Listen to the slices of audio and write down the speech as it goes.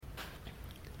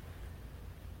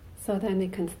So then we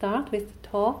can start with the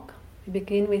talk. We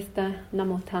begin with the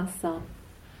Namo Tassa.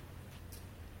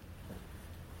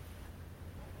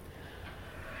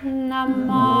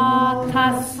 Namo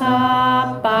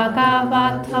Tassa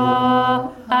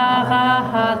Bhagavato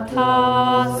Arahato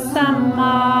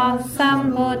Samma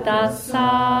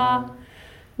Sambuddhassa.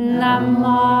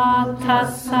 Namo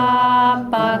Tassa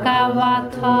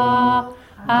Bhagavato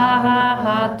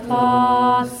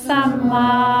Arahato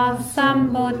Samma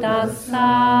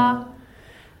Sambuddhassa.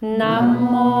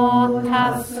 Namo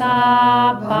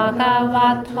Tassa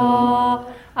Bhagavato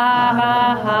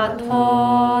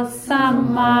Arahato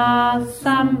Samma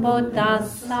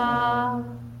Sambuddhassa.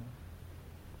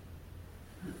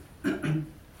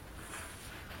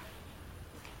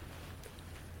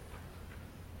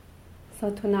 So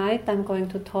tonight I'm going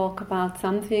to talk about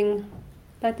something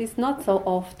that is not so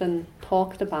often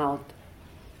talked about.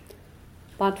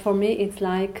 But for me it's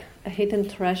like a hidden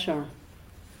treasure.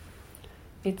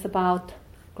 It's about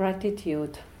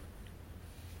gratitude.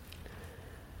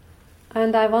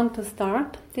 And I want to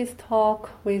start this talk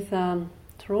with a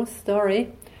true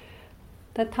story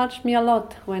that touched me a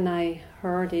lot when I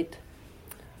heard it.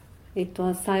 It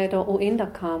was Sayadaw U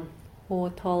Indaka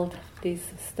who told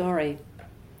this story.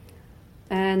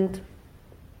 And,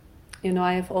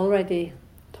 I have already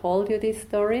told you this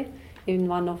story in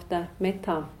one of the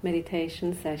metta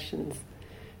meditation sessions.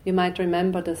 You might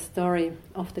remember the story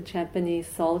of the Japanese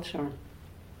soldier.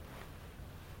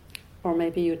 Or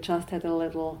maybe you just had a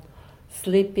little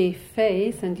sleepy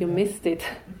face and you missed it.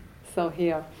 So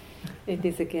here it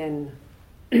is again.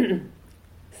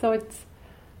 So it's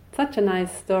such a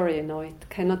nice story, it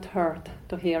cannot hurt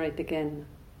to hear it again.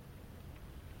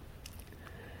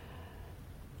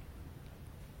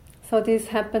 So this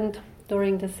happened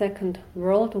during the Second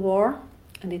World War,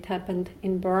 and it happened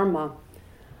in Burma.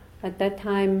 At that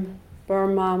time,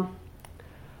 Burma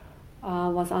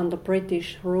was under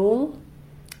British rule,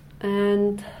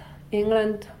 and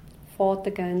England fought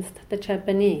against the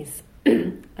Japanese.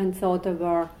 And so there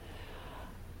were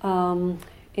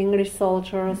English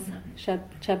soldiers,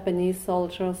 Japanese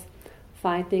soldiers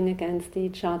fighting against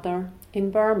each other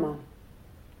in Burma.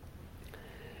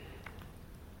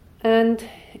 And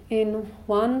in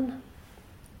one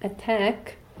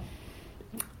attack,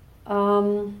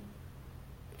 when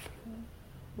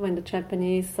the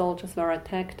Japanese soldiers were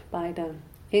attacked by the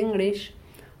English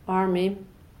army,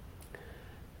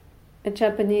 a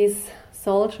Japanese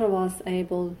soldier was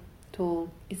able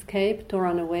to escape, to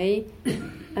run away,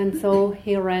 and so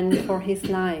he ran for his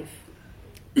life.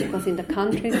 It was in the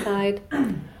countryside,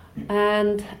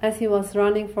 and as he was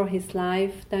running for his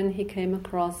life, then he came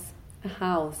across a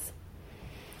house.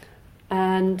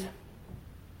 And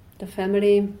the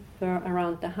family were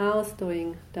around the house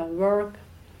doing their work.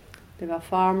 They were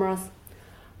farmers.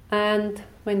 And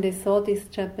when they saw this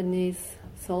Japanese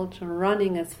soldier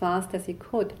running as fast as he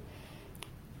could,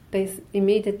 they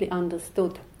immediately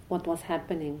understood what was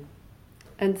happening.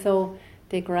 And so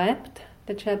they grabbed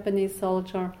the Japanese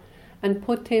soldier and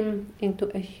put him into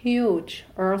a huge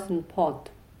earthen pot.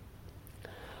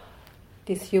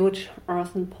 These huge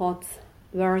earthen pots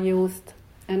were used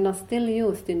and are still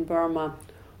used in Burma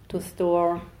to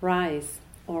store rice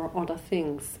or other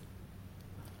things.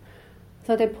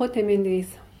 So they put him in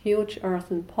this huge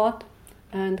earthen pot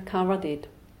and covered it.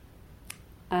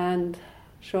 And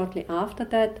shortly after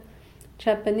that,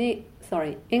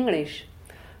 English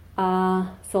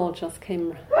soldiers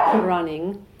came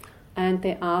running, and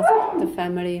they asked the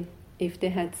family if they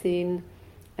had seen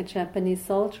a Japanese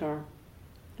soldier.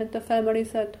 And the family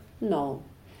said no.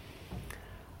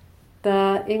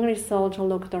 The English soldier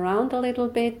looked around a little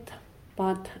bit,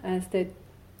 but as they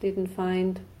didn't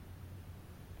find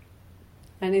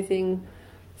anything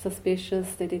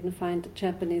suspicious, they didn't find the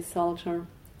Japanese soldier,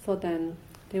 so then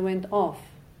they went off.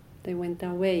 They went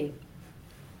their way.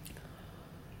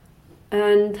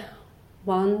 And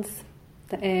once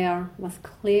the air was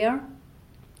clear,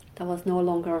 there was no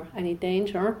longer any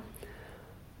danger,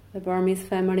 the Burmese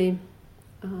family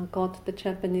got the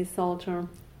Japanese soldier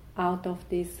out of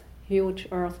this huge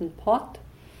earthen pot,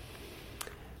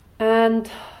 and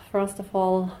first of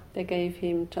all they gave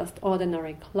him just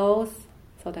ordinary clothes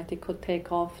so that he could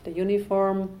take off the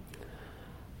uniform,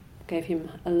 gave him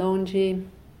a longi,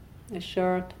 a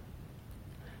shirt.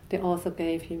 They also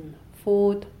gave him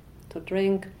food to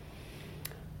drink,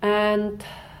 and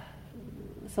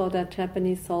so that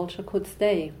Japanese soldier could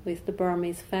stay with the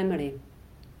Burmese family.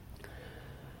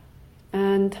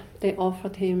 And they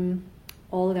offered him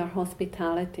all their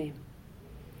hospitality.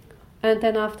 And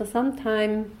then after some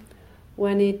time,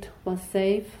 when it was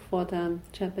safe for the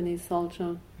Japanese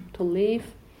soldier to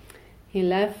leave, he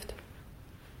left,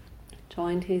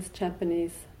 joined his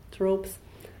Japanese troops,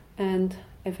 and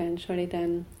eventually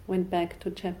then went back to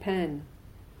Japan.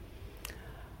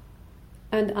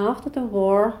 And after the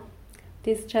war,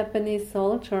 this Japanese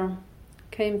soldier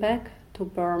came back to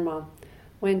Burma,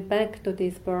 went back to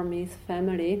this Burmese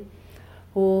family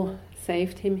who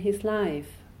saved him his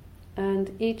life.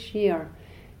 And each year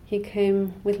he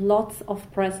came with lots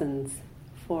of presents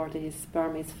for this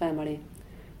Burmese family,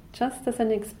 just as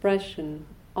an expression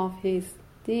of his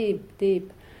deep,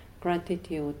 deep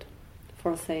gratitude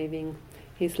for saving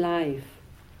his life.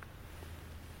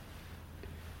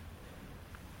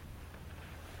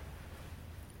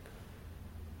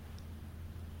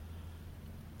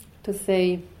 To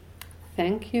say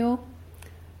thank you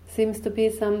seems to be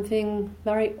something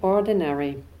very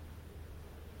ordinary.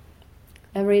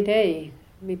 Every day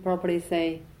we probably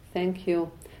say thank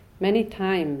you many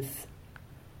times.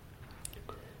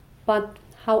 But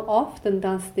how often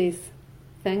does this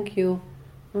thank you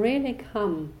really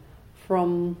come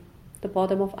from the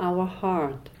bottom of our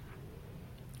heart?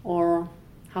 Or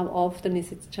how often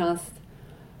is it just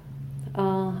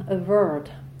a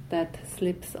word that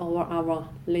slips over our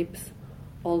lips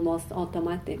almost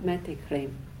automatically?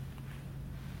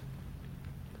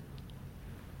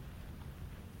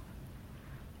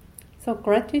 So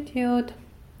gratitude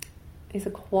is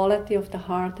a quality of the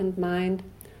heart and mind.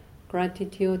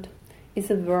 Gratitude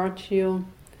is a virtue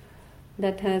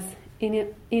that has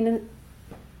in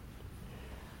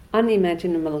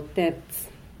unimaginable depths.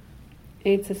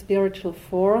 It's a spiritual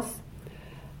force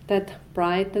that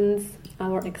brightens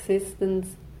our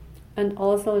existence and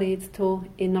also leads to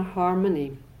inner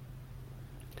harmony.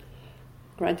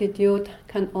 Gratitude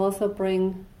can also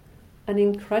bring an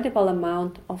incredible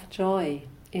amount of joy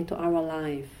into our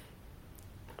life.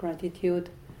 Gratitude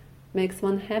makes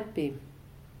one happy.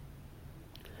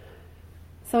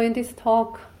 So in this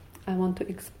talk, I want to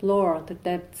explore the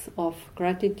depths of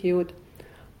gratitude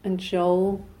and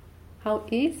show how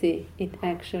easy it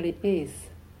actually is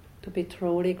to be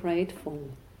truly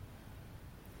grateful.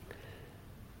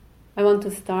 I want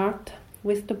to start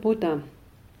with the Buddha.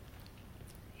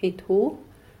 He too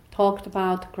talked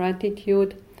about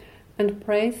gratitude and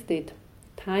praised it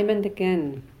time and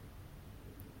again.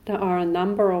 There are a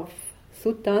number of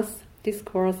suttas,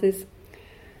 discourses,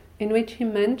 in which he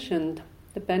mentioned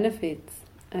the benefits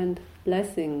and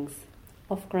blessings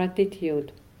of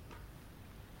gratitude.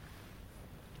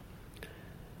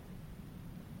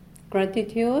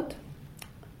 Gratitude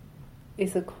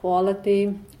is a quality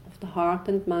of the heart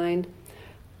and mind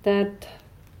that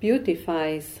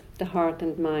beautifies the heart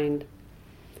and mind.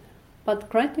 But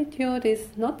gratitude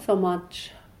is not so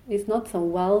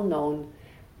well known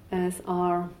as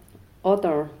are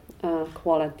other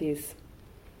qualities.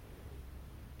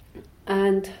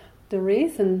 And the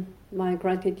reason why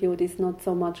gratitude is not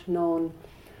so much known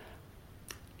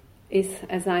is,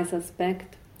 as I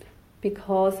suspect,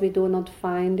 because we do not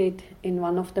find it in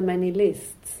one of the many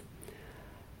lists.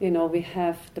 You know, we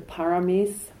have the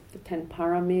paramis, the 10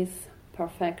 paramis,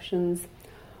 perfections,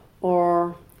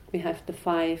 or we have the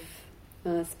 5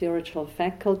 spiritual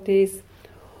faculties,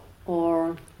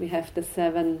 or we have the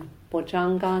 7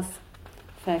 bojjhangas,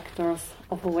 factors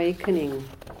of awakening.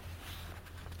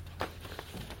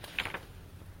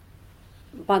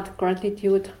 But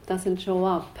gratitude doesn't show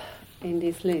up in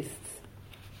these lists.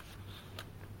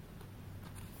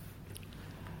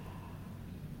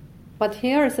 But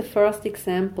here is a first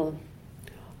example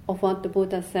of what the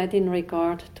Buddha said in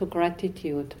regard to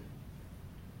gratitude.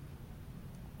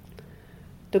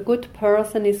 The good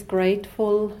person is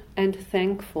grateful and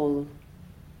thankful,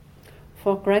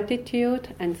 for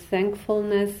gratitude and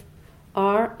thankfulness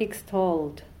are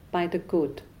extolled by the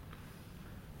good.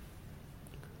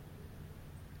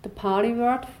 The Pali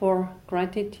word for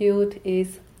gratitude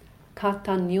is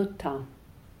katanyutta.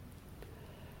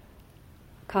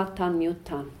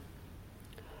 Katanyutta.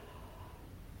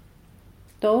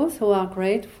 Those who are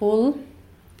grateful,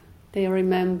 they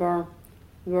remember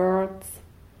words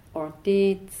or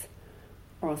deeds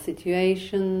or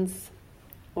situations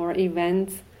or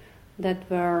events that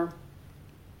were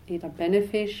either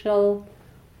beneficial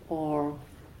or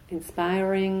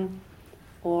inspiring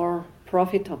or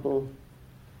profitable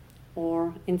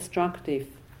or instructive.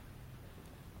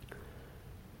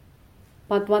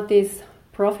 But what is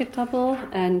profitable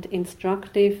and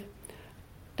instructive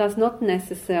does not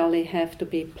necessarily have to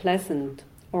be pleasant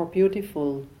or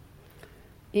beautiful.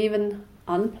 Even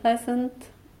unpleasant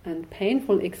and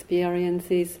painful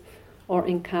experiences or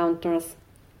encounters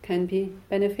can be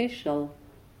beneficial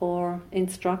or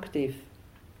instructive.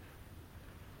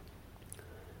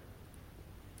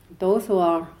 Those who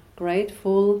are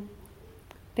grateful,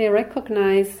 they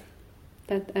recognize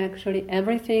that actually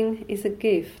everything is a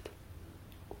gift,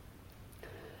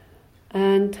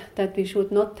 and that we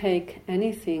should not take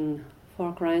anything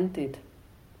for granted.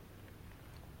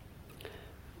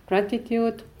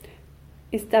 Gratitude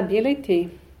is the ability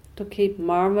to keep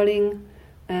marveling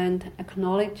and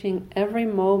acknowledging every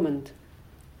moment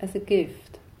as a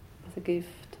gift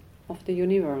of the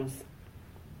universe.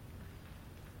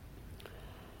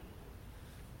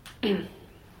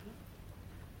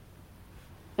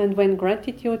 And when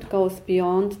gratitude goes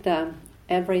beyond the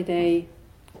everyday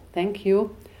thank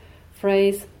you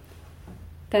phrase,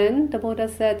 then the Buddha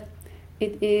said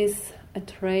it is a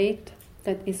trait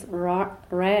that is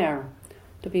rare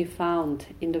to be found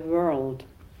in the world.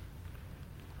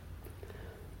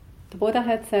 The Buddha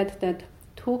had said that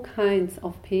two kinds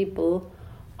of people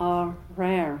are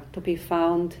rare to be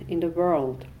found in the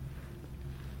world.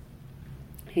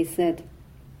 He said,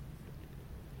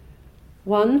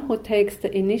 one who takes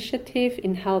the initiative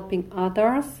in helping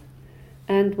others,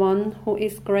 and one who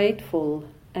is grateful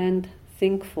and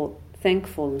thankful.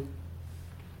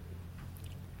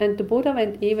 And the Buddha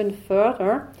went even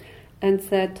further and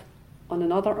said on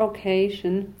another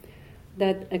occasion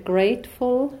that a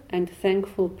grateful and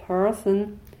thankful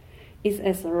person is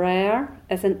as rare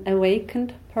as an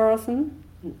awakened person,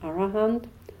 an arahant,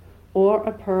 or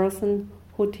a person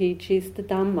who teaches the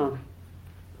Dhamma.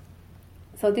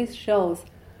 So this shows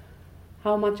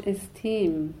how much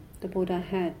esteem the Buddha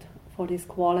had for this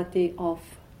quality of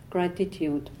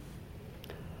gratitude.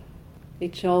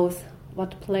 It shows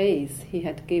what place he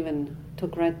had given to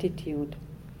gratitude.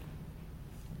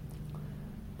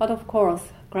 But of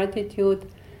course,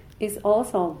 gratitude is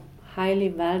also highly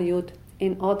valued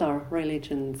in other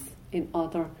religions, in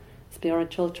other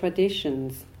spiritual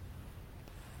traditions.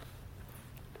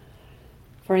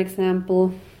 For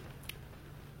example,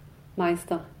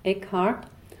 Meister Eckhart,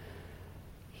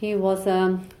 he was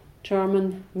a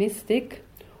German mystic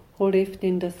who lived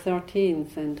in the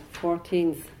 13th and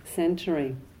 14th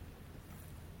century.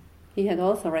 He had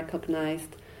also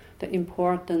recognized the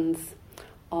importance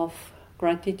of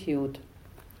gratitude.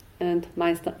 And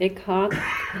Meister Eckhart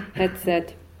had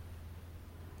said,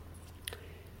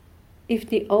 if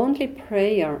the only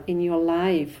prayer in your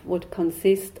life would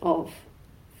consist of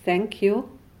thank you,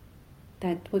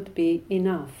 that would be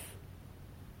enough.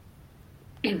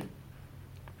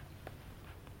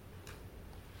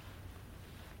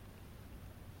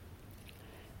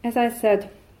 As I said,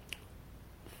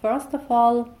 first of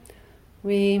all,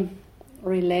 we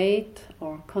relate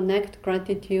or connect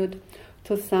gratitude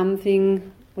to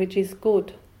something which is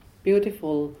good,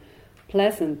 beautiful,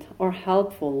 pleasant, or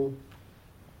helpful.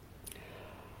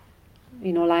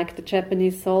 Like the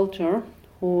Japanese soldier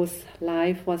whose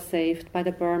life was saved by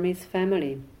the Burmese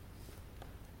family,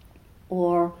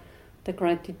 or the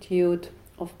gratitude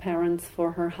of parents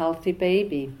for her healthy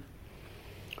baby,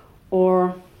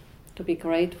 or to be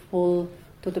grateful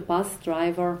to the bus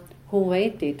driver who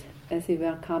waited as we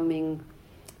were coming,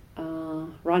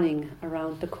 running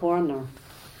around the corner.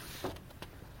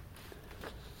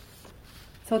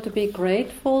 So to be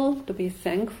grateful, to be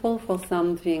thankful for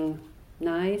something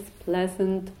nice,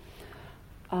 pleasant,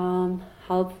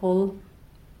 helpful,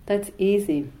 that's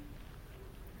easy.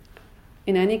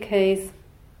 In any case,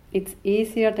 it's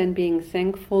easier than being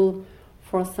thankful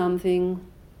for something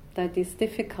that is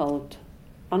difficult,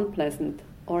 unpleasant,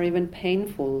 or even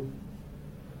painful.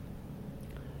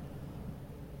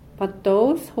 But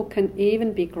those who can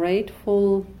even be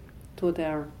grateful to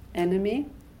their enemy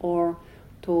or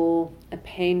to a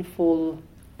painful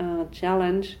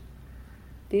challenge,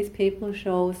 these people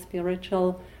show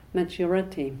spiritual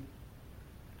maturity.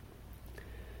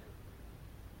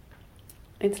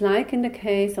 It's like in the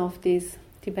case of this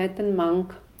Tibetan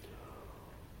monk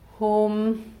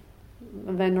whom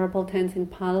Venerable Tenzin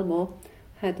Palmo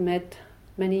had met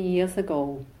many years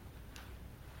ago.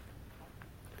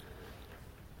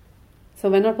 So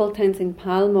Venerable Tenzin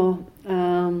Palmo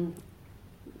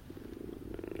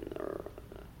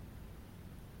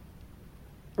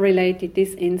related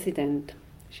this incident.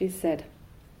 She said,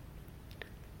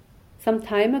 some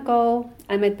time ago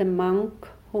I met a monk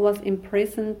who was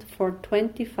imprisoned for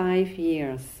 25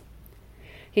 years.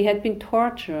 He had been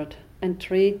tortured and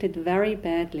treated very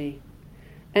badly,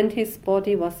 and his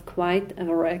body was quite a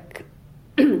wreck.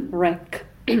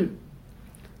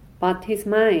 But his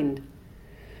mind,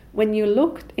 when you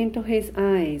looked into his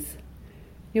eyes,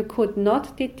 you could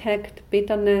not detect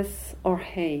bitterness or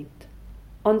hate.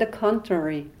 On the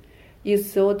contrary, you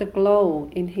saw the glow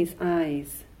in his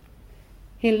eyes.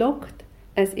 He looked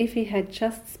as if he had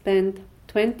just spent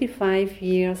 25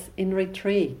 years in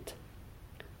retreat.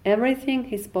 Everything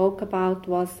he spoke about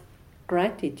was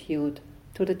gratitude,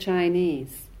 to the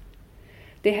Chinese.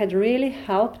 They had really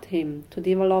helped him to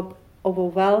develop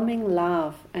overwhelming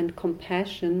love and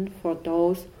compassion for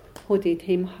those who did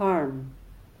him harm.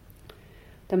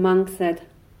 The monk said,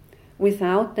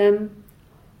 "Without them,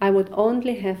 I would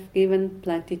only have given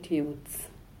platitudes."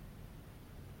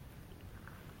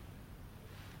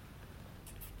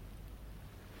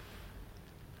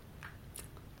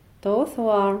 Those who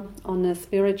are on a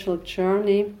spiritual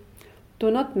journey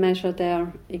do not measure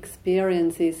their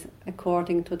experiences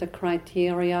according to the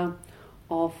criteria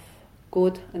of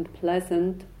good and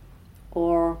pleasant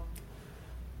or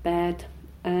bad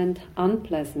and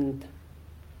unpleasant.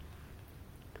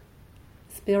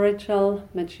 Spiritual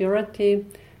maturity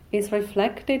is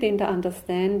reflected in the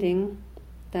understanding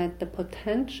that the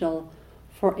potential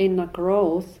for inner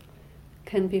growth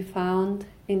can be found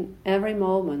in every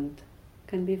moment,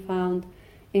 can be found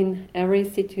in every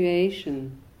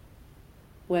situation,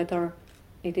 whether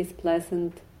it is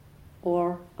pleasant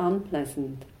or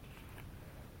unpleasant.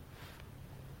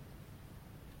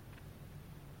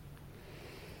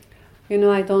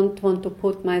 I don't want to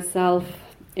put myself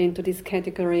into this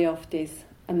category of these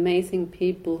amazing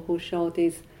people who show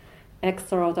this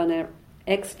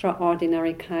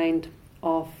extraordinary kind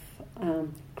of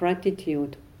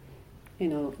gratitude,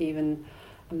 even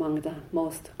among the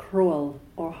most cruel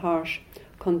or harsh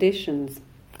conditions.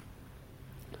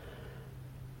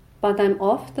 But I'm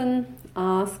often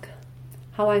asked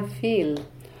how I feel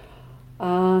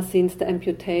since the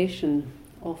amputation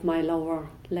of my lower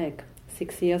leg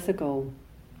 6 years ago.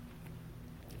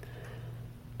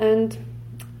 And,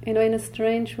 in a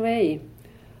strange way,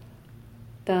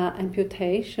 the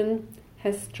amputation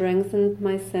has strengthened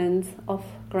my sense of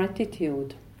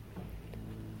gratitude.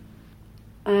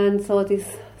 And so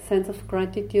this sense of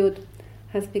gratitude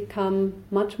has become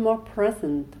much more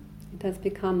present. It has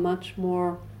become much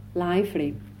more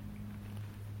lively.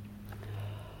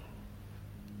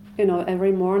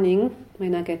 Every morning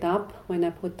when I get up, when I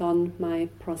put on my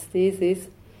prosthesis,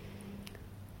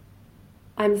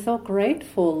 I'm so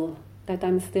grateful that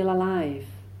I'm still alive.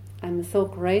 I'm so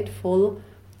grateful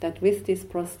that with this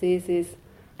prosthesis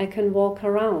I can walk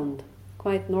around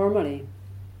quite normally.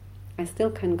 I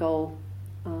still can go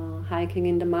hiking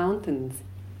in the mountains,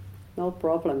 no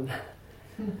problem.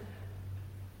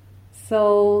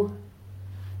 So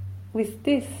with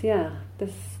this,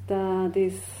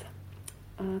 this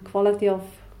quality of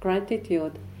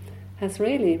gratitude has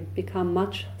really become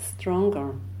much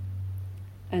stronger.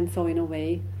 And so in a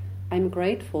way, I'm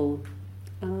grateful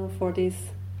for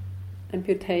this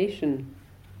amputation.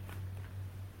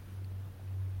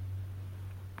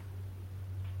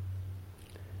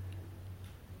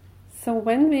 So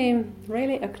when we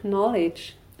really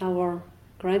acknowledge our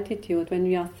gratitude, when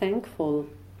we are thankful,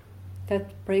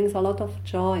 that brings a lot of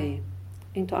joy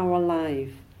into our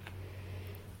life.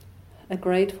 A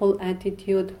grateful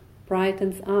attitude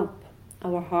brightens up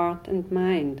our heart and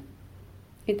mind.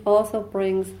 It also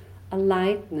brings a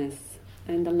lightness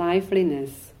and a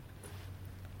liveliness.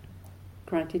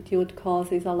 Gratitude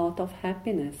causes a lot of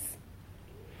happiness.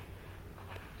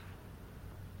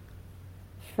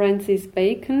 Francis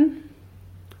Bacon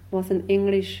was an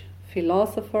English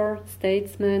philosopher,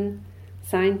 statesman,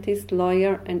 scientist,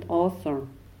 lawyer, and author.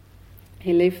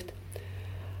 He lived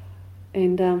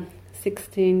in the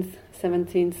 16th,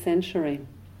 17th century.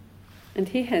 And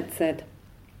he had said,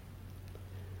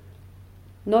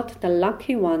 "Not the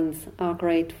lucky ones are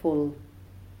grateful.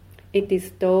 It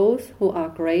is those who are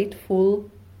grateful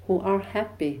who are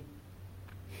happy."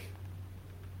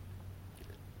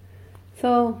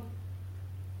 So,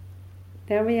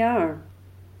 there we are.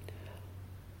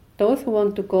 Those who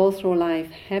want to go through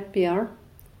life happier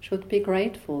should be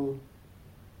grateful.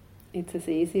 It's as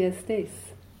easy as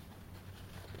this.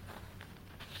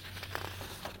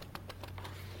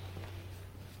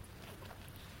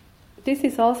 This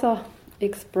is also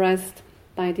expressed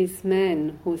by this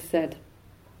man who said,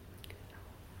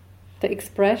 "The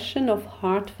expression of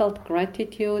heartfelt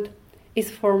gratitude is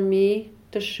for me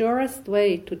the surest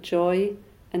way to joy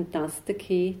and thus the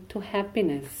key to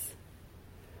happiness.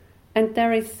 And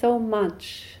there is so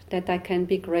much that I can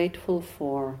be grateful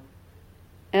for.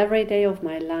 Every day of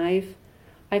my life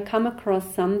I come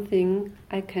across something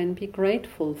I can be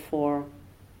grateful for.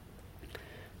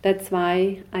 That's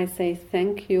why I say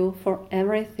thank you for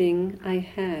everything I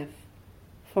have,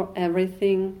 for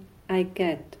everything I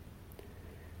get.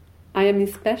 I am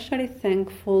especially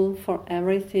thankful for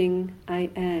everything I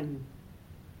am.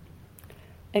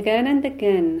 Again and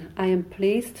again I am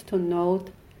pleased to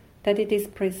note that it is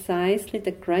precisely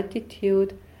the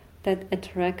gratitude that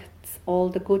attracts all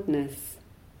the goodness.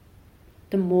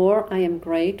 The more I am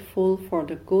grateful for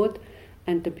the good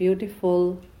and the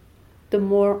beautiful, the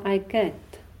more I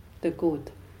get the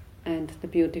good and the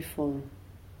beautiful.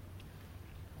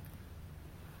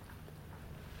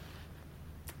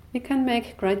 We can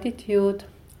make gratitude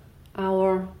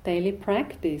our daily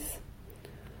practice.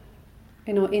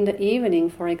 In the evening,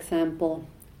 for example,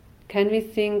 can we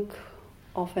think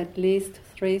of at least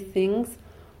 3 things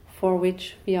for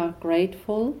which we are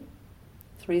grateful?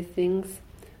 3 things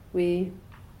we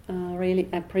really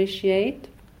appreciate.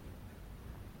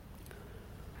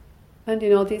 And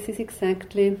this is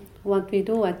exactly what we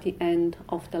do at the end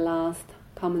of the last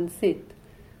common sit.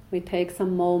 We take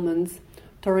some moments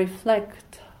to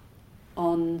reflect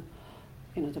on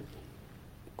the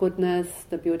goodness,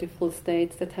 the beautiful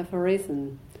states that have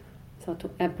arisen. So to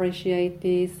appreciate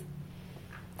these,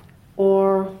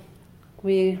 or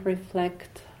we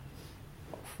reflect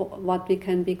for what we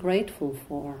can be grateful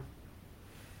for.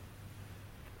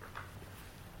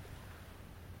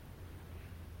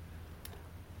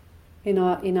 In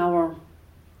our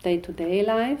day-to-day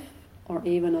life, or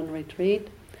even on retreat,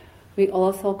 we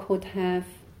also could have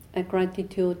a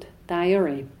gratitude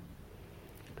diary.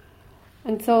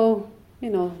 And so,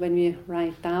 when we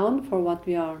write down for what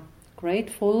we are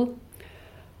grateful,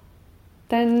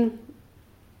 then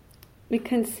we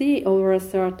can see over a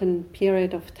certain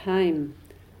period of time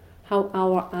how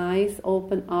our eyes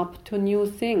open up to new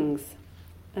things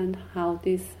and how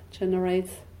this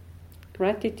generates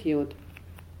gratitude.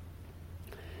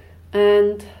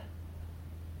 And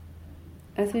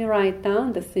as we write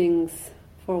down the things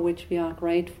for which we are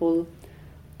grateful,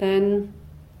 then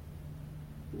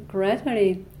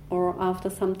gradually, or after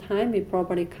some time, we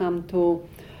probably come to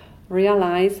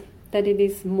realize that it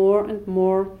is more and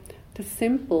more the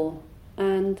simple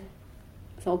and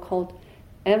so-called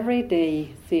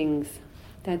everyday things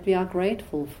that we are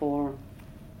grateful for.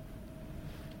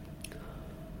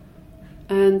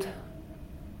 And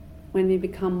when we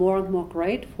become more and more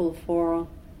grateful for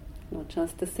not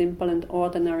just the simple and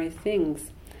ordinary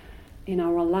things in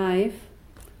our life,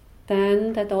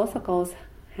 then that also goes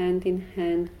hand in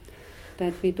hand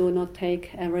that we do not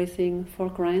take everything for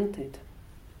granted.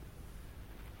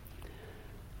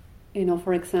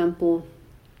 For example,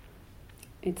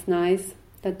 it's nice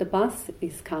that the bus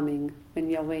is coming when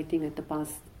we are waiting at the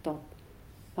bus stop,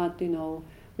 but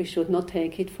we should not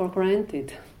take it for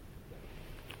granted.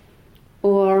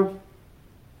 Or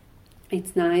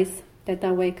it's nice that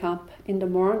I wake up in the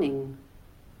morning,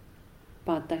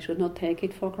 but I should not take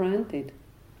it for granted.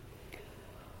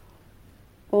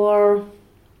 Or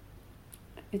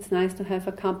it's nice to have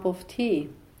a cup of tea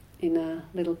in a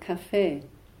little cafe,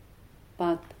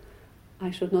 but I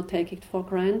should not take it for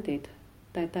granted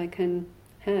that I can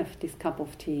have this cup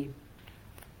of tea.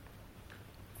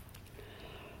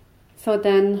 So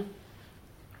then,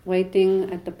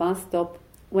 waiting at the bus stop,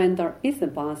 when there is a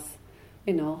bus,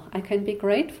 I can be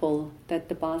grateful that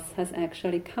the bus has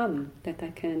actually come, that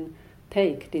I can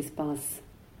take this bus.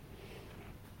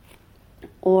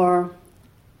 Or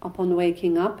upon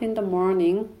waking up in the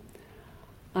morning,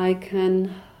 I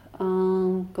can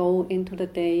go into the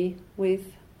day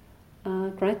with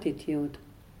gratitude.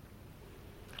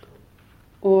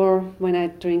 Or when I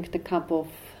drink the cup of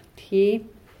tea,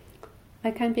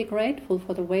 I can be grateful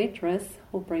for the waitress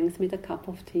who brings me the cup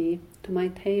of tea to my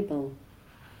table.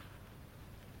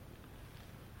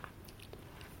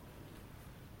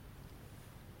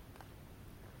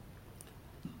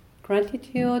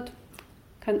 Gratitude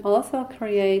can also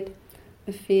create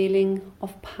a feeling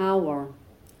of power,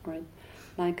 right?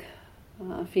 Like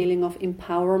a feeling of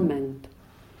empowerment.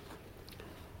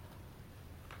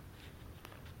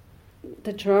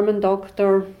 The German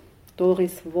doctor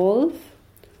Doris Wolf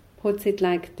puts it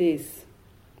like this: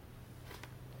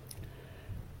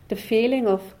 the feeling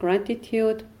of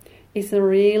gratitude is a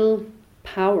real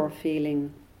power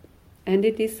feeling, and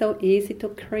it is so easy to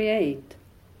create.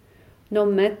 No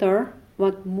matter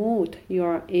what mood you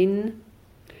are in,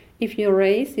 if you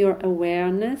raise your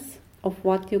awareness of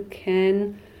what you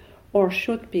can or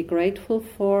should be grateful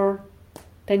for,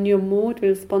 then your mood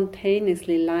will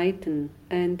spontaneously lighten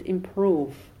and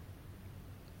improve.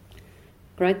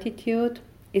 Gratitude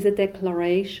is a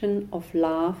declaration of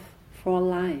love for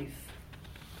life.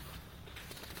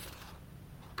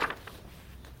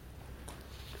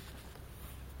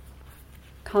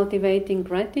 Cultivating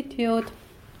gratitude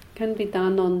can be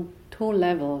done on 2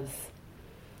 levels.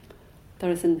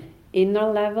 There is an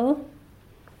inner level.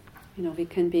 We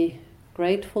can be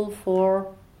grateful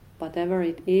for whatever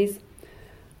it is,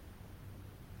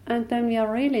 and then we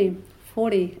are really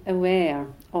fully aware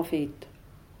of it.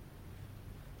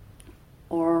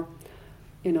 Or,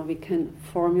 we can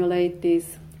formulate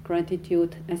this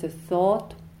gratitude as a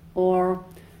thought or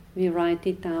we write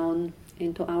it down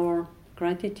into our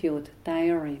gratitude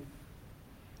diary.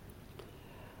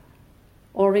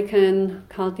 Or we can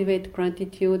cultivate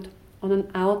gratitude on an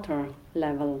outer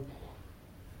level,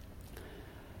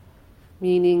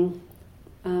 meaning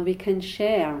we can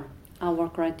share our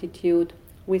gratitude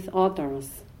with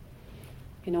others.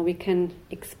 We can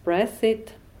express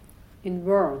it in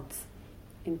words,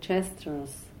 in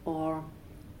gestures, or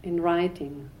in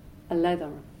writing a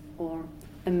letter or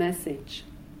a message.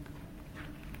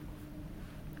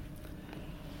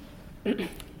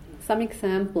 Some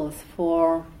examples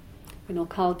for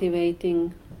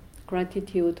cultivating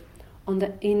gratitude on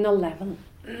the inner level.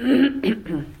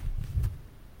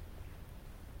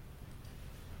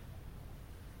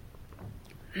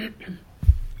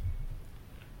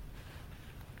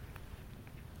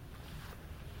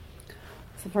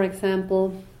 So, for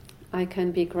example, I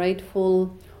can be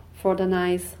grateful for the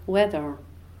nice weather.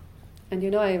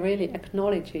 And I really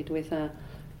acknowledge it with a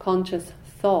conscious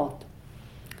thought.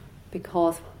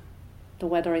 Because the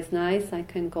weather is nice, I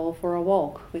can go for a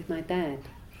walk with my dad,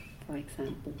 for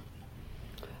example.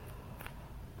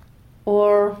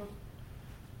 Or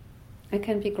I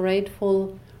can be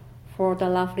grateful for the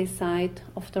lovely sight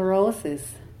of the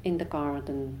roses in the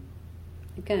garden.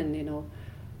 Again,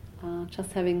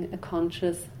 just having a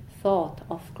conscious thought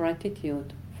of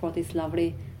gratitude for this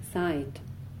lovely sight.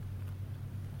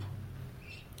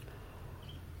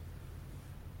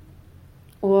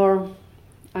 Or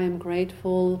I am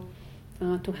grateful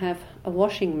to have a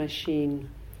washing machine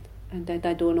and that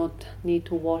I do not need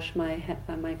to wash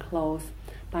my clothes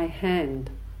by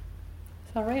hand.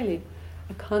 So really,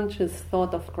 a conscious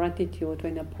thought of gratitude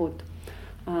when I put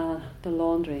the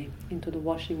laundry into the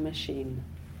washing machine.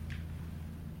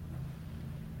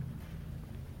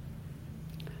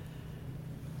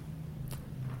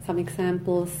 Some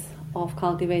examples of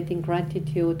cultivating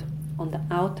gratitude on the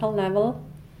outer level.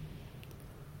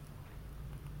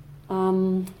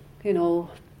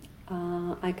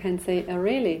 I can say a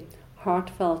really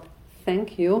heartfelt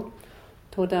thank you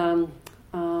to the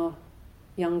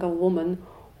younger woman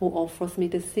who offers me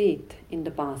the seat in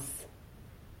the bus.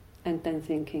 And then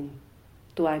thinking,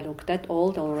 do I look that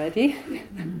old already?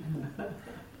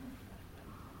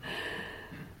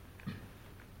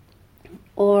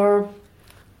 Or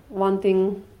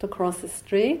wanting to cross the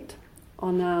street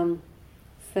on a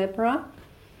zebra.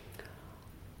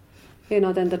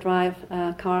 Then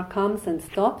the car comes and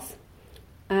stops,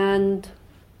 and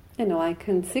I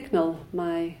can signal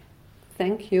my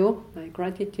thank you, my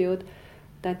gratitude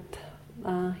that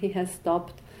he has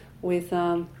stopped with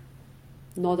a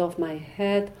nod of my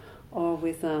head or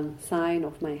with a sign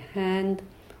of my hand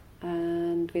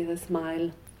and with a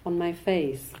smile on my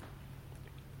face.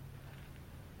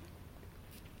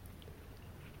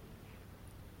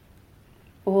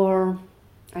 Or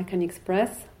I can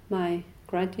express my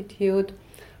gratitude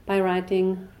by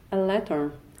writing a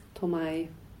letter to my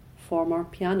former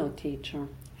piano teacher,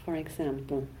 for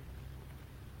example.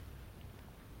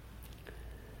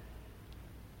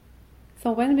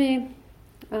 So when we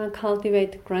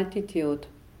cultivate gratitude,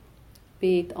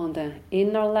 be it on the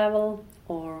inner level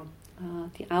or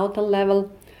the outer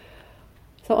level,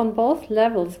 so on both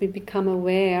levels we become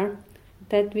aware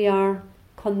that we are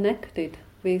connected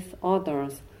with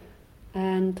others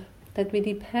and that we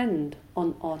depend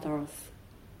on others,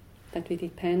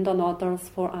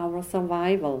 for our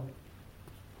survival.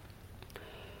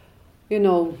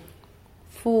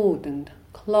 Food and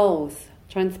clothes,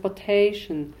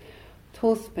 transportation,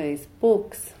 toothpaste,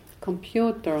 books,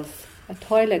 computers, a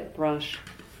toilet brush.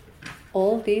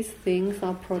 All these things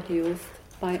are produced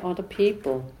by other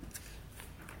people.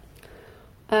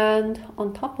 And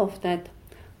on top of that,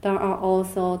 there are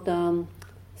also the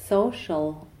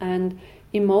social and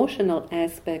emotional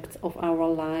aspects of our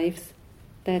lives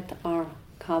that are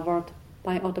covered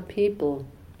by other people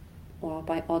or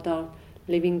by other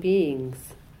living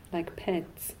beings, like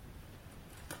pets.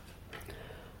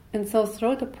 And so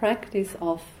through the practice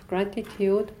of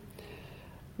gratitude,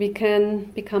 we can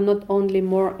become not only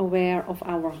more aware of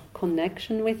our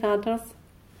connection with others,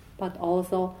 but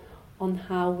also on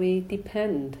how we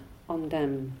depend on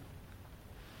them.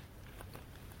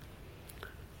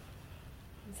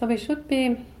 So we should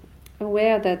be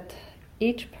aware that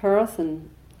each person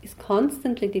is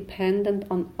constantly dependent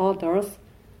on others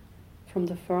from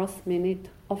the first minute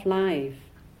of life.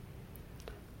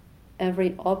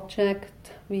 Every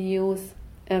object we use,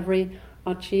 every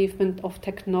achievement of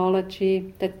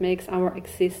technology that makes our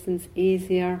existence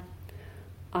easier,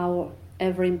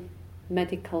 every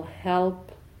medical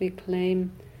help we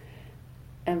claim,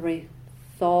 every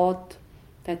thought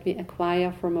that we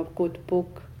acquire from a good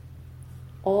book,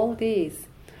 all these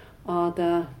are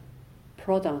the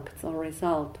products or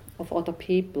result of other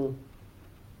people.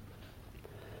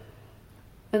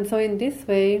 And so in this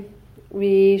way,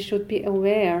 we should be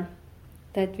aware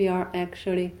that we are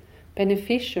actually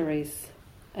beneficiaries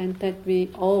and that we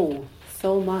owe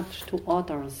so much to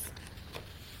others.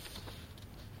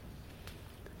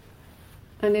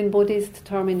 And in Buddhist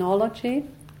terminology,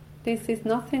 this is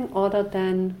nothing other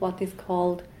than what is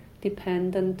called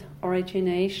dependent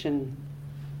origination.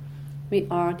 We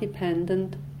are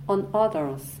dependent on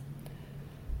others.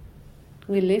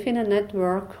 We live in a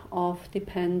network of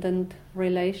dependent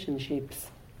relationships.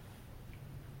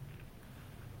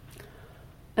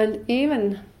 And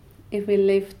even if we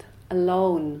lived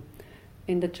alone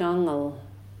in the jungle,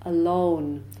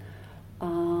 alone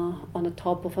on the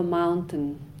top of a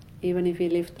mountain, even if we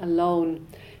lived alone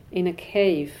in a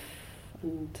cave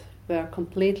and were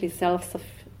completely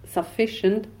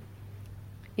self-sufficient,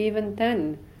 even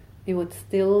then we would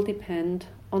still depend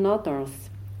on others.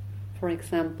 For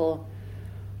example,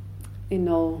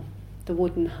 the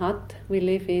wooden hut we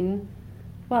live in,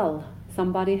 well,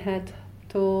 somebody had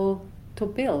to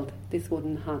build this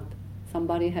wooden hut.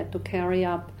 Somebody had to carry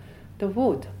up the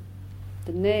wood,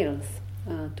 the nails,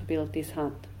 to build this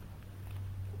hut.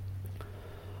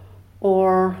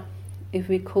 Or if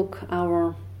we cook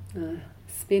our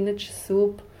spinach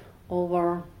soup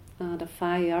over the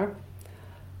fire,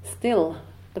 still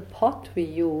the pot we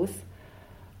use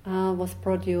was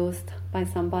produced by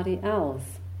somebody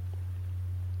else.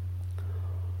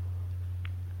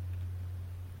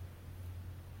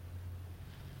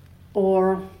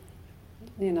 Or,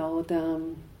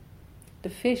 the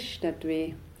fish that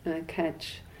we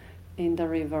catch in the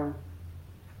river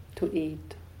to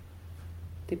eat,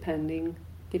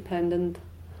 dependent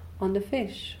on the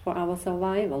fish for our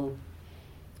survival.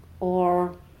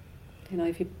 Or,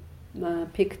 if you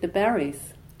pick the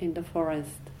berries in the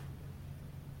forest,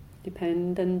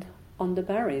 dependent on the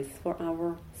berries for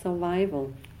our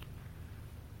survival.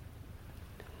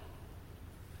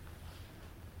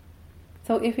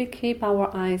 So if we keep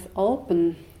our eyes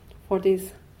open for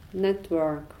this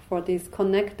network, for this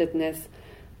connectedness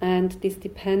and this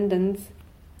dependence,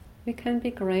 we can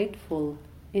be grateful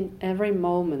in every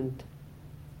moment.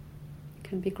 We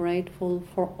can be grateful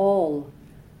for all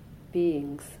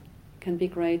beings. We can be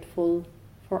grateful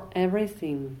for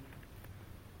everything.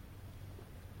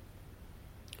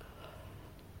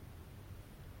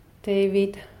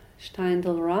 David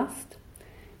Steindl-Rast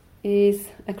is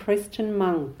a Christian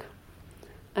monk,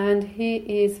 and he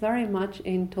is very much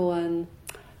into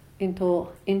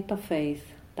interfaith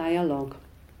dialogue.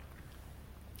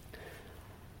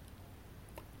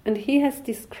 And he has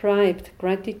described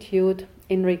gratitude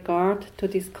in regard to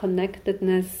this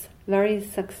connectedness very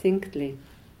succinctly.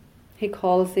 He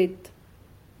calls it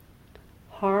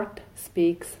heart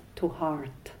speaks to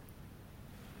heart.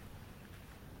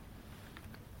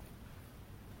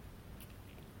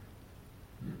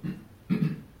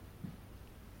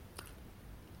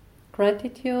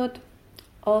 Gratitude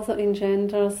also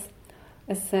engenders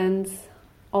a sense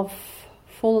of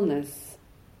fullness,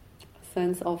 a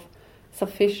sense of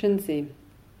sufficiency.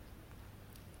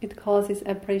 It causes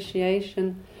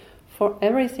appreciation for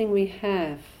everything we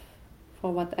have,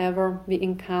 for whatever we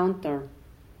encounter.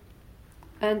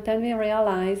 And then we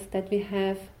realize that we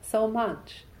have so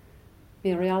much.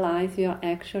 We realize we are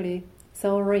actually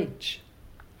so rich.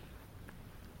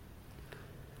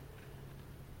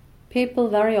 People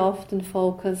very often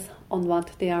focus on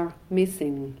what they are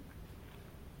missing.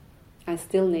 I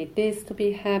still need this to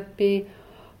be happy,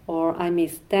 or I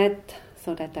miss that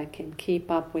so that I can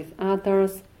keep up with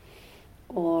others,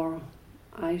 or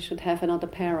I should have another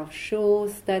pair of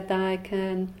shoes that I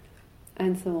can,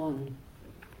 and so on.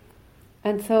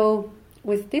 And so,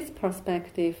 with this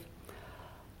perspective,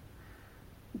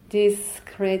 this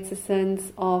creates a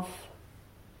sense of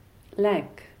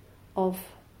lack, of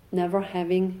never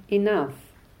having enough.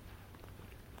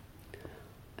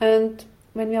 And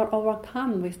when we are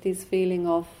overcome with this feeling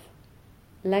of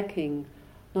lacking,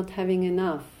 not having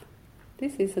enough,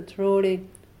 this is a truly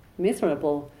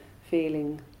miserable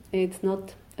feeling. It's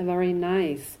not a very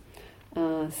nice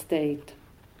state.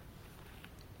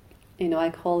 I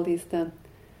call this the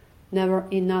never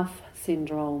enough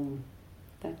syndrome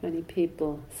that many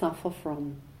people suffer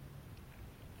from.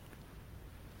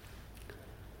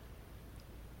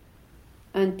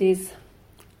 And this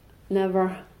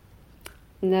never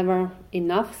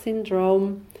enough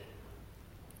syndrome,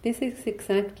 this is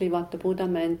exactly what the Buddha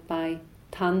meant by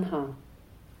tanha,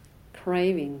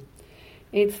 craving.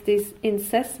 It's this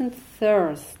incessant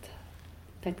thirst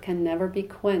that can never be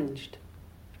quenched.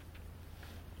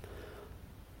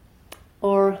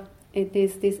 Or it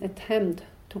is this attempt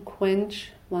to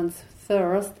quench one's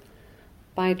thirst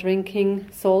by drinking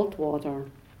salt water.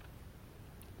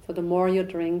 So the more you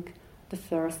drink, the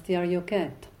thirstier you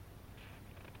get.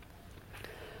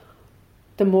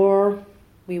 The more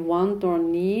we want or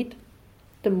need,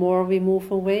 the more we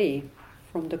move away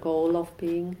from the goal of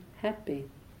being happy.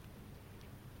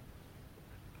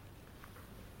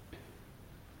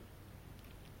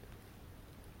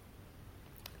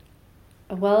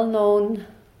 A well-known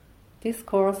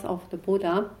discourse of the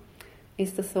Buddha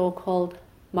is the so-called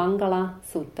Mangala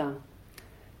Sutta.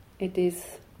 It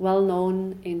is well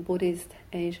known in Buddhist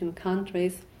Asian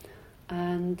countries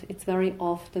and it's very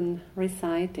often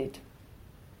recited.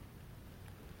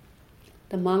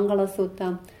 The Mangala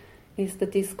Sutta is the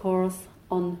discourse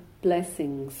on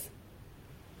blessings.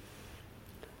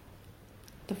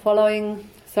 The following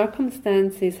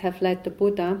circumstances have led the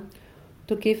Buddha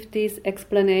to give these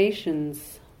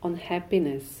explanations on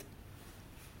happiness.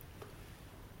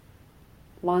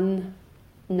 One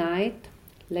night,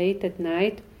 late at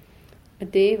night, a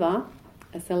deva,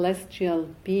 a celestial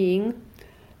being,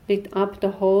 lit up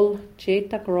the whole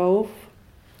Jeta grove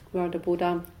where the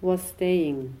Buddha was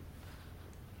staying.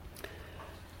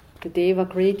 The deva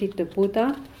greeted the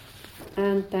Buddha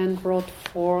and then brought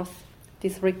forth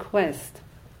this request,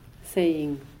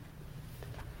 saying,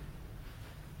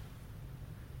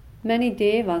 "Many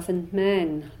devas and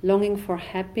men longing for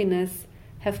happiness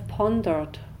have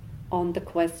pondered on the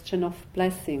question of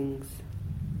blessings.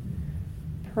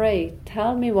 Pray,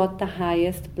 tell me what the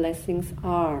highest blessings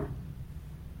are."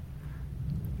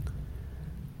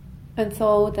 And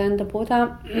so then the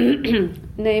Buddha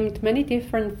named many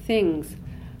different things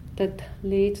that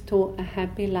lead to a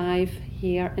happy life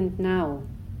here and now.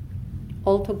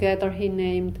 Altogether he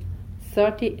named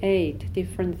 38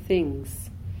 different things.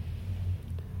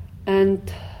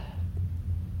 And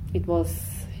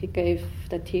he gave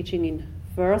the teaching in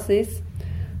verses,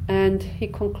 and he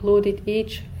concluded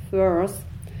each verse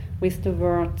with the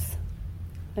words,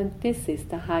 "And this is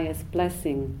the highest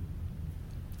blessing."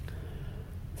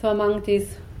 So among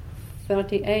these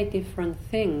 38 different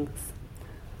things,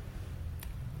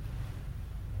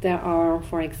 there are,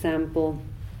 for example,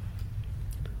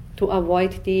 to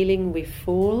avoid dealing with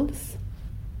fools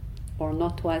or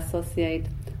not to associate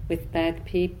with bad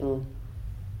people,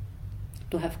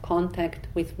 to have contact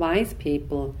with wise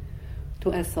people, to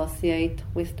associate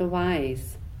with the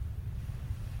wise,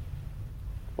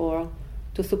 or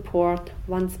to support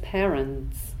one's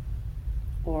parents,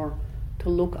 or to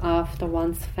look after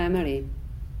one's family,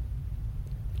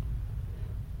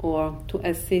 or to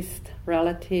assist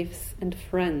relatives and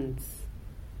friends,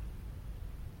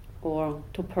 or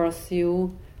to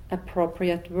pursue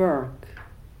appropriate work,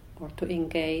 or to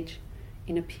engage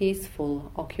in a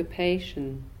peaceful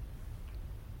occupation,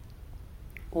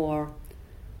 or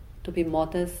to be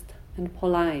modest and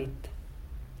polite,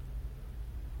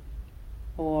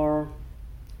 or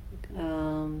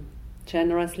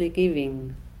generously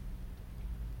giving,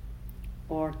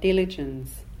 or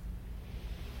diligence,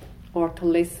 or to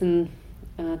listen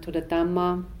to the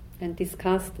Dhamma and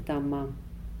discuss the Dhamma,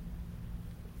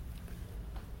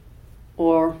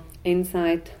 or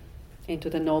insight into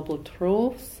the Noble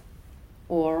Truths,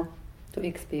 or to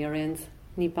experience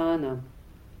Nibbana,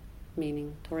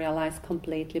 meaning to realize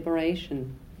complete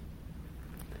liberation.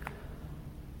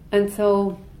 And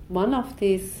so one of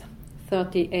these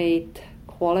 38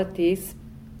 qualities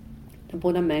the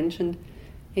Buddha mentioned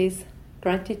is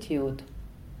gratitude,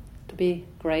 to be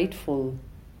grateful,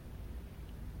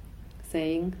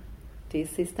 saying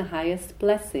this is the highest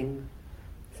blessing.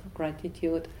 So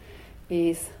gratitude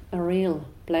is a real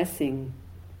blessing.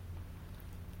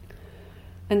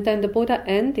 And then the Buddha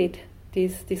ended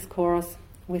this discourse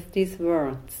with these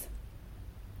words: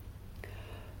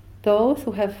 "Those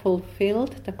who have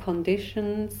fulfilled the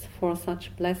conditions for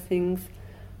such blessings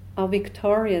are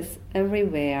victorious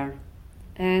everywhere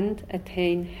and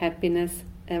attain happiness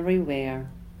everywhere.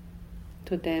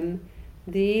 To them,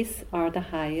 these are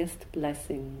the highest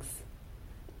blessings."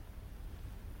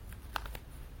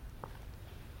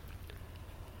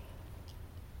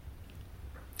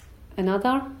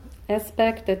 Another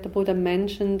aspect that the Buddha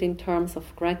mentioned in terms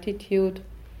of gratitude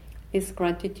is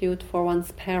gratitude for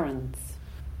one's parents,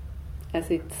 as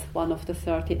it's one of the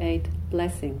 38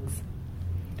 blessings.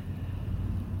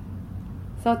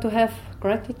 So to have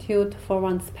gratitude for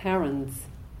one's parents.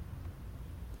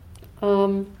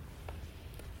 In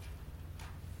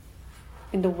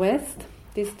the West,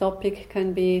 this topic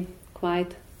can be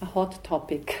quite a hot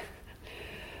topic.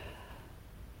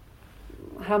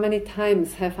 How many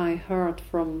times have I heard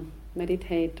from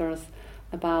meditators,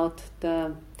 about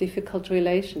the difficult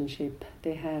relationship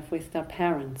they have with their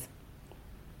parents.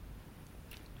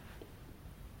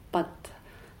 But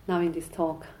now in this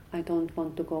talk, I don't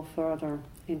want to go further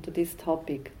into this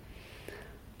topic.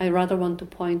 I rather want to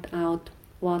point out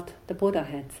what the Buddha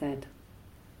had said.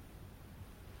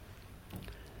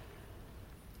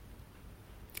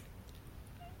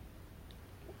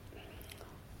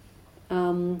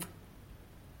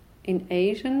 In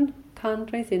Asian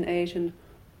countries, in Asian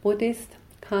Buddhist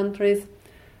countries,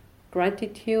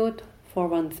 gratitude for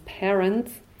one's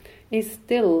parents is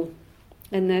still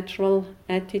a natural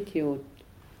attitude.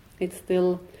 It's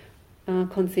still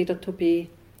considered to be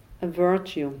a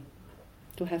virtue,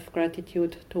 to have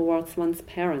gratitude towards one's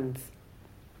parents.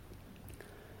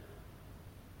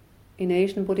 In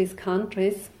Asian Buddhist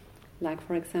countries, like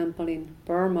for example in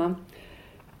Burma,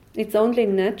 it's only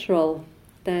natural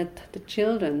that the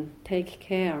children take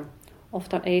care of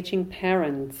their aging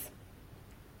parents.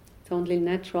 It's only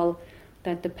natural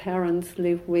that the parents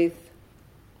live with,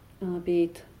 be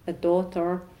it a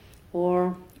daughter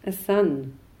or a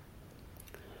son.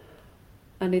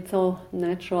 And it's so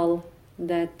natural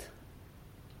that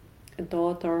a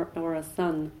daughter or a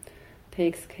son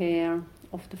takes care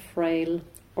of the frail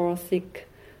or sick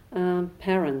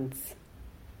parents.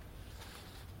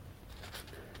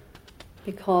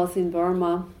 Because in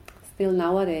Burma, still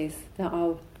nowadays, there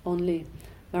are only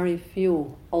very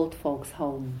few old folks'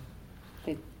 home.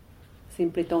 They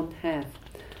simply don't have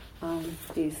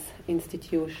these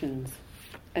institutions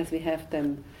as we have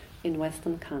them in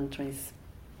Western countries.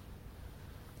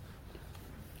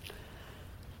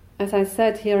 As I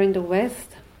said, here in the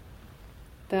West,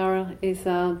 there is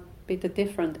a bit a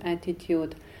different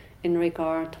attitude in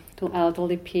regard to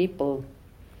elderly people.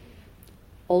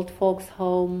 Old folks'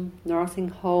 home, nursing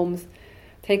homes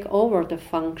take over the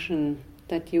function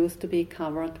that used to be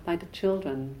covered by the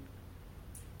children.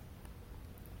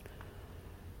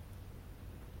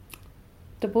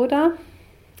 The Buddha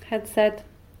had said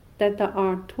that there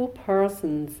are two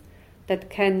persons that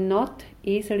cannot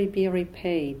easily be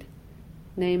repaid,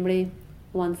 namely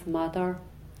one's mother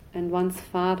and one's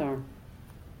father.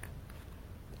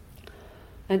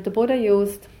 And the Buddha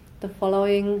used the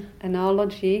following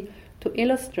analogy to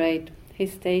illustrate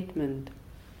his statement.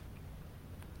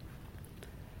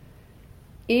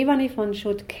 Even if one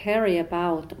should carry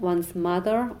about one's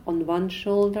mother on one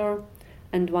shoulder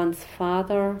and one's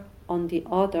father on the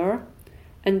other,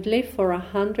 and live for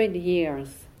 100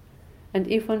 years, and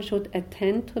if one should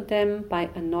attend to them by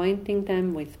anointing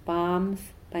them with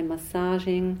balms, by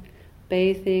massaging,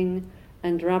 bathing,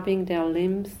 and rubbing their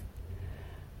limbs,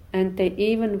 and they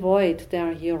even void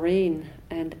their urine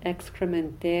and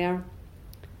excrement there,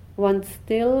 one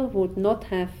still would not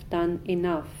have done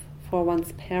enough for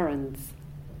one's parents,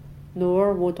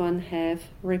 nor would one have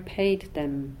repaid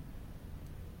them.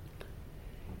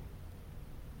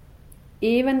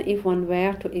 Even if one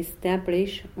were to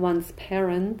establish one's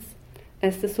parents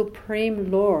as the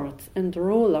supreme lords and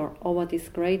ruler over this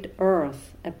great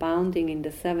earth abounding in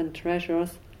the 7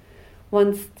 treasures,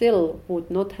 one still would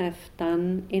not have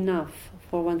done enough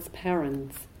for one's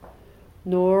parents,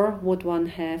 nor would one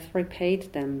have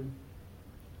repaid them.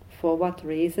 For what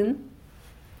reason?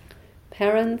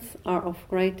 Parents are of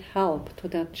great help to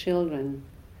their children.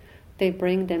 They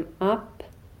bring them up,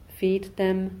 feed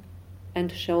them, and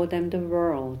show them the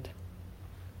world.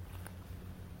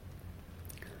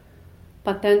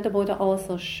 But then the Buddha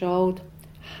also showed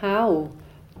how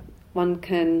one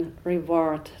can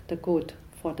reward the good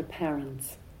for the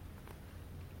parents.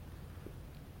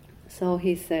 So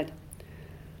he said,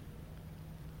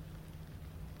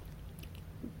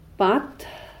 but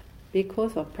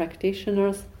bhikkhus or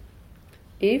practitioners,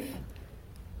 if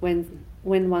when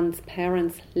one's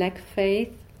parents lack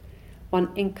faith, one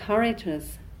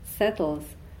encourages,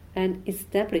 settles, and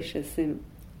establishes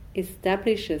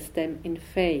them in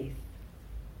faith.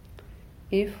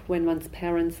 If when one's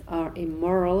parents are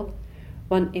immoral,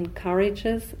 one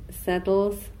encourages,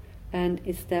 settles, and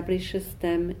establishes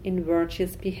them in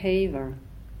virtuous behavior.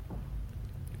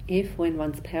 If when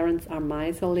one's parents are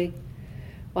miserly,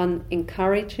 one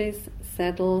encourages,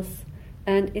 settles,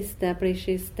 and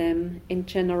establishes them in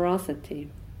generosity.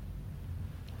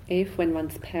 If when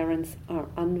one's parents are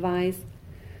unwise,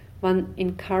 one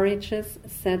encourages,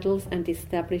 settles, and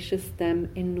establishes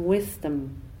them in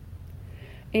wisdom.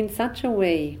 In such a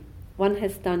way, one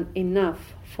has done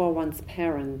enough for one's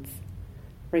parents,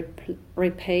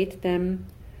 repaid them,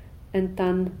 and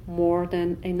done more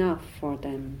than enough for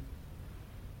them.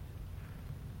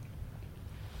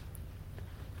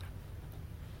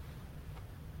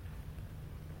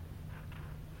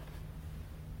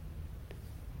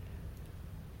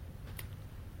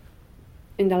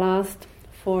 in the last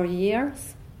 4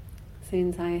 years,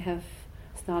 since I have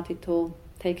started to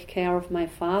take care of my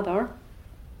father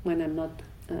when I'm not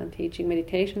teaching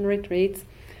meditation retreats,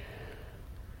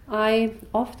 I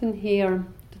often hear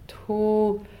the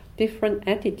two different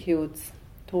attitudes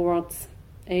towards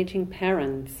aging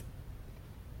parents.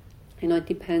 It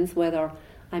depends whether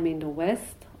I'm in the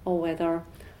West or whether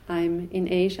I'm in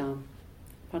Asia,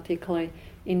 particularly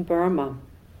in Burma.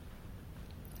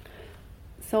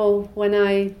 So when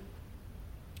I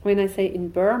say in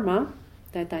Burma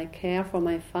that I care for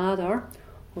my father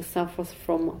who suffers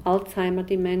from Alzheimer's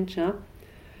dementia,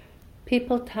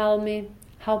 people tell me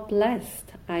how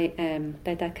blessed I am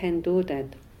that I can do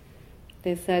that.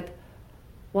 They said,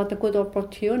 what a good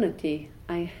opportunity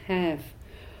I have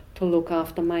to look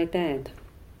after my dad.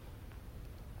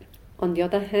 On the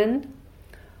other hand,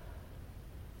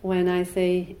 when I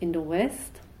say in the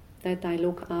West that I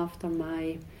look after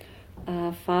my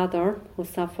father who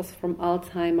suffers from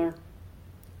Alzheimer's,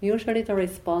 usually the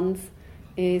response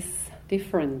is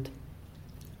different.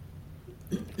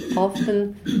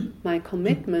 Often my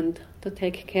commitment to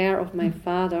take care of my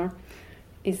father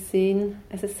is seen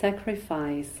as a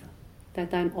sacrifice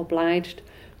that I'm obliged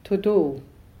to do.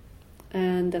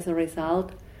 And as a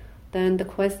result, then the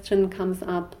question comes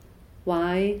up,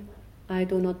 why I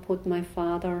do not put my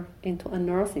father into a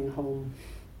nursing home.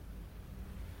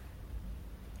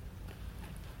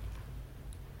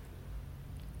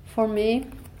 For me,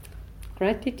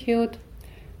 gratitude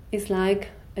is like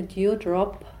a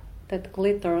dewdrop that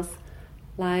glitters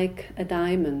like a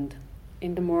diamond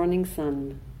in the morning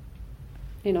sun.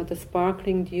 The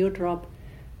sparkling dewdrop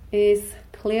is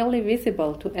clearly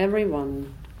visible to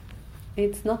everyone.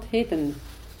 It's not hidden.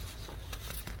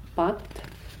 But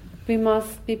we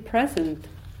must be present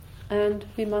and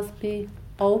we must be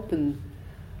open.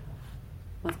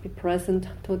 Must be present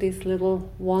to this little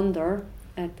wonder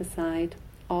at the side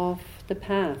of the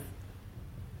path.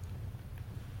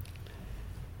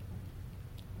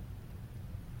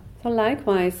 So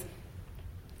likewise,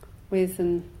 with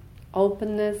an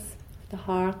openness of the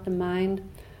heart, the mind,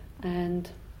 and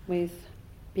with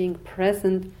being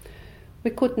present,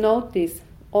 we could notice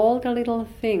all the little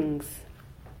things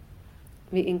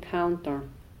we encounter,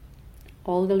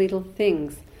 all the little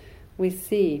things we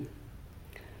see,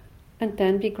 and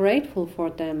then be grateful for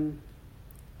them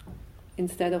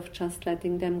instead of just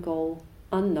letting them go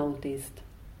unnoticed.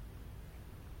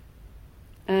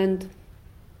 And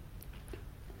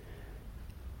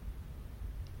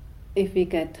if we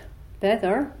get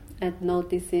better at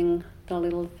noticing the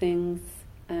little things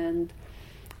and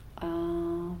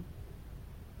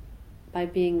by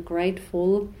being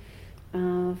grateful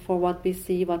for what we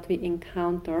see, what we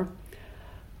encounter,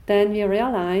 then we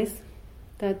realize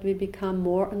that we become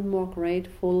more and more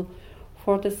grateful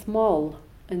for the small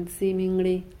and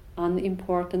seemingly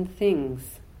unimportant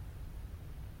things.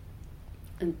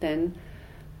 And then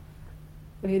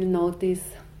we'll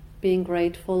notice being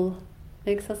grateful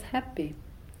makes us happy.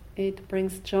 It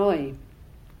brings joy.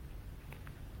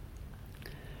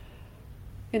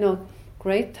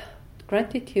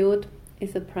 Gratitude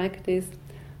is a practice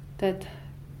that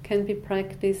can be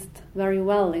practiced very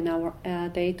well in our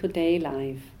day-to-day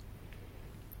life.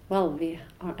 Well, we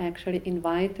are actually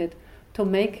invited to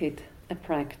make it a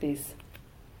practice.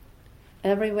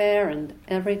 Everywhere and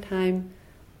every time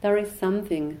there is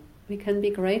something we can be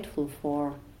grateful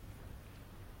for.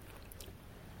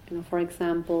 For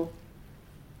example,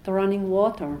 the running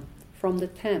water from the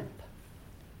tap.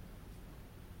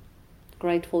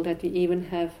 Grateful that we even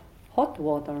have hot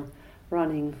water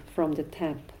running from the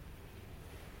tap.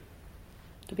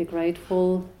 To be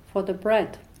grateful for the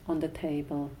bread on the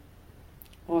table.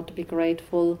 Or to be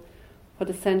grateful for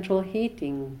the central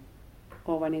heating,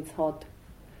 or when it's hot,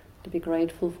 to be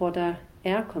grateful for the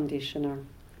air conditioner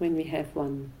when we have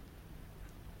one.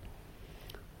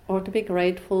 Or to be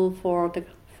grateful for the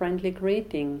friendly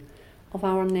greeting of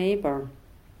our neighbor.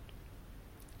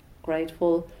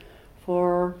 Grateful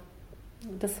for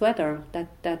the sweater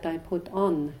that I put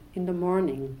on in the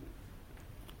morning.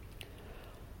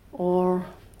 Or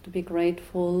to be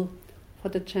grateful for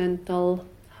the gentle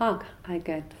hug I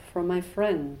get from my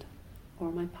friend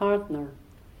or my partner.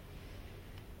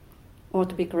 Or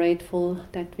to be grateful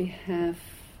that we have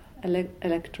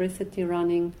electricity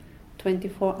running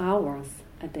 24 hours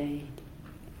a day.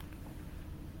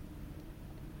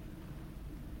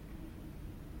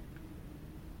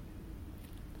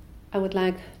 I would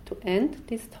like to end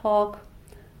this talk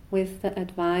with the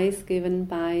advice given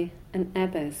by an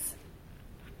abbess.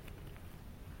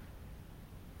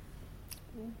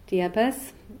 The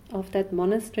abbess of that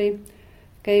monastery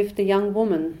gave the young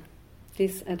woman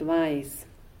this advice.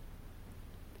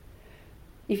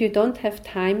 If you don't have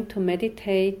time to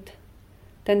meditate,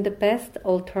 then the best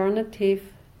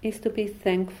alternative is to be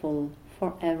thankful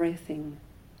for everything.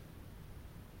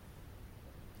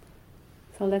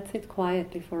 So let's sit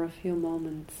quietly for a few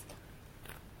moments.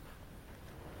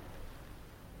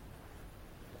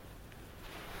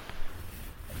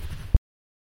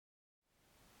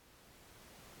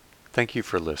 Thank you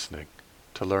for listening.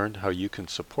 To learn how you can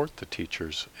support the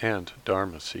teachers and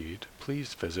Dharma Seed,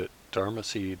 please visit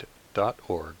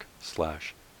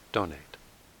dharmaseed.org/donate.